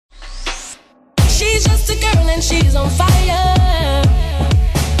She's just a girl and she's on fire.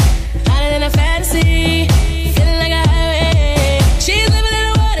 Hotter than a fantasy, feeling like a highway. She's living in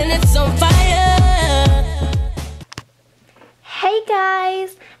a world and it's on fire. Hey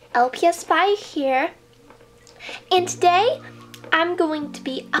guys, LPS Spy here, and today I'm going to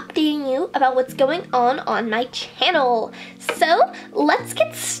be updating you about what's going on my channel. So let's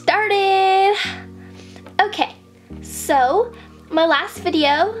get started. Okay, so my last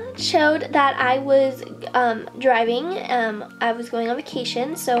video showed that I was driving. I was going on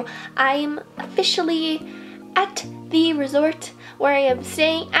vacation, so I'm officially at the resort where I am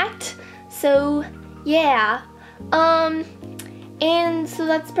staying at. So yeah, and so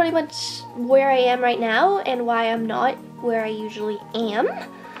that's pretty much where I am right now and why I'm not where I usually am.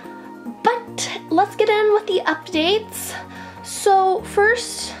 But let's get in with the updates. So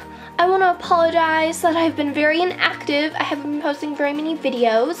first, I want to apologize that I've been very inactive. I haven't been posting very many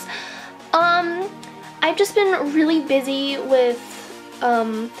videos. I've just been really busy with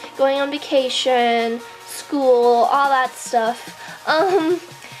going on vacation, school, all that stuff.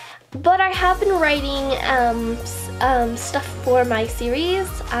 But I have been writing stuff for my series.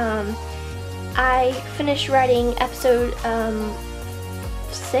 I finished writing episode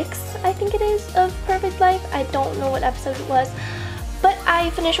 6, I think it is, of Perfect Life. I don't know what episode it was, but I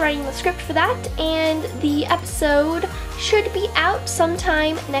finished writing the script for that, and the episode should be out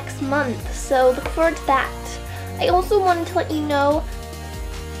sometime next month, so look forward to that. I also wanted to let you know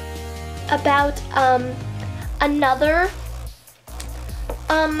about another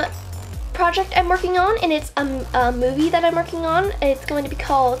project I'm working on, and it's a movie that I'm working on. It's going to be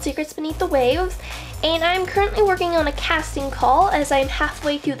called Secrets Beneath the Waves, and I'm currently working on a casting call as I'm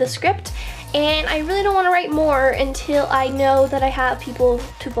halfway through the script, and I really don't want to write more until I know that I have people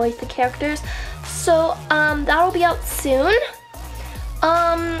to voice the characters. So that'll be out soon.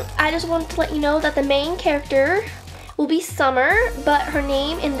 I just wanted to let you know that the main character will be Summer, but her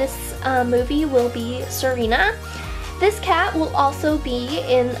name in this movie will be Serena. This cat will also be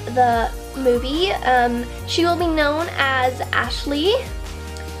in the movie. She will be known as Ashley.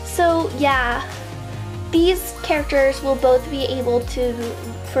 So yeah, these characters will both be able to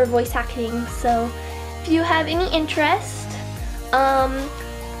for voice acting. So if you have any interest,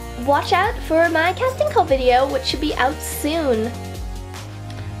 watch out for my casting call video, which should be out soon.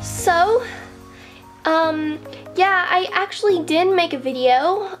 So yeah, I actually did make a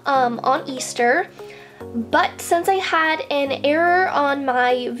video on Easter. But since I had an error on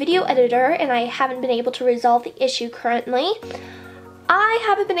my video editor and I haven't been able to resolve the issue currently, I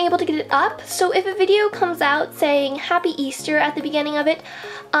haven't been able to get it up. So if a video comes out saying Happy Easter at the beginning of it,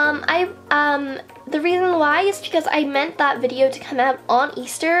 the reason why is because I meant that video to come out on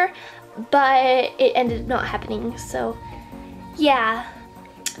Easter, but it ended up not happening. So yeah,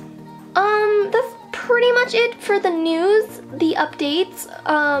 that's pretty much it for the news, the updates.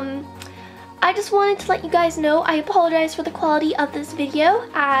 I just wanted to let you guys know I apologize for the quality of this video,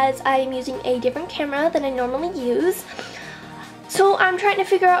 as I am using a different camera than I normally use. So I'm trying to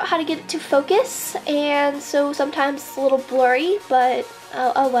figure out how to get it to focus, and so sometimes it's a little blurry, but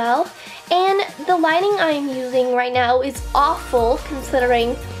oh well. And the lighting I'm using right now is awful,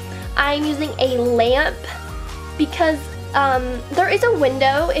 considering I'm using a lamp, because there is a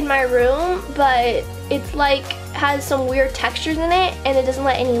window in my room, but it's like has some weird textures in it and it doesn't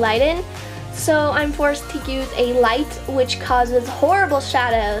let any light in. So I'm forced to use a light, which causes horrible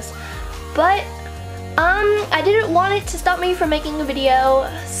shadows. But I didn't want it to stop me from making a video,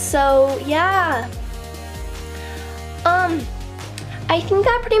 so yeah. I think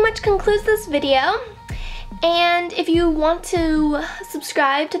that pretty much concludes this video. And if you want to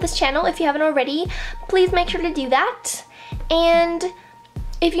subscribe to this channel, if you haven't already, please make sure to do that. And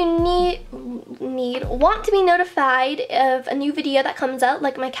if you want to be notified of a new video that comes out,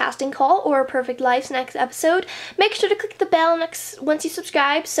 like my casting call or Perfect Life's next episode, make sure to click the bell once you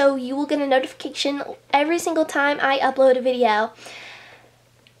subscribe, so you will get a notification every single time I upload a video.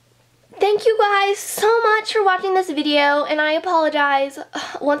 Thank you guys so much for watching this video, and I apologize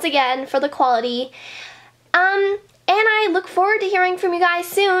once again for the quality. And I look forward to hearing from you guys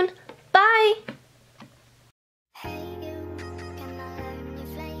soon. Bye! Hey you, can I learn your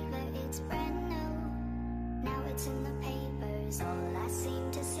flavor? It's brand new. Now it's in the